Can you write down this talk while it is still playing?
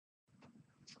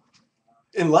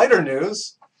In lighter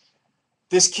news,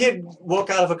 this kid woke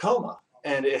out of a coma,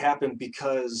 and it happened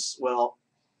because, well,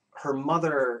 her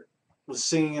mother was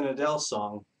singing an Adele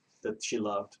song that she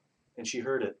loved, and she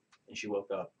heard it, and she woke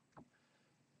up.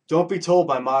 Don't be told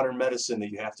by modern medicine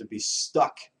that you have to be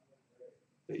stuck,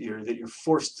 that you're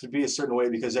forced to be a certain way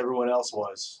because everyone else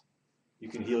was. You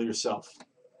can heal yourself.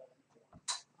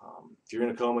 If you're in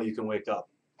a coma, you can wake up.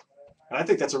 And I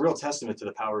think that's a real testament to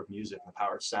the power of music and the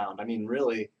power of sound. I mean,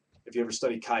 really, if you ever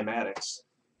study kymatics,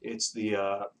 it's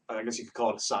I guess you could call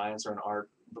it a science or an art,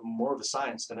 but more of a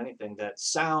science than anything, that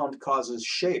sound causes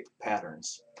shape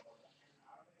patterns.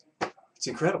 It's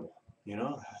incredible, you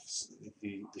know,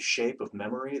 the shape of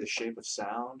memory, the shape of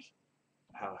sound,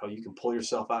 how you can pull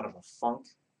yourself out of a funk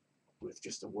with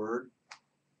just a word.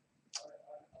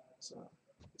 So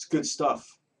it's good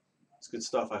stuff. It's good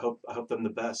stuff. I hope them the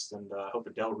best, and I hope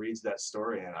Adele reads that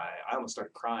story. And I almost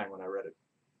started crying when I read it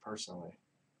personally.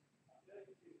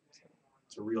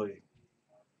 It's a really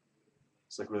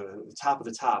it's like the top of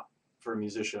the top for a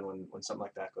musician when something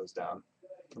like that goes down.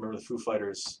 I remember the Foo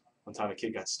Fighters. One time a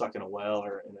kid got stuck in a well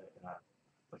or in a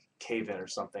like cave in or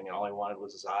something, and all he wanted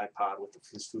was his iPod with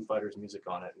his Foo Fighters music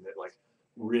on it, and it like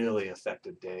really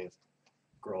affected Dave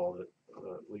Grohl,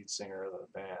 the lead singer of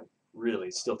the band.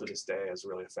 Really, still to this day, has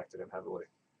really affected him heavily.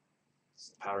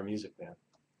 It's the power of music, man.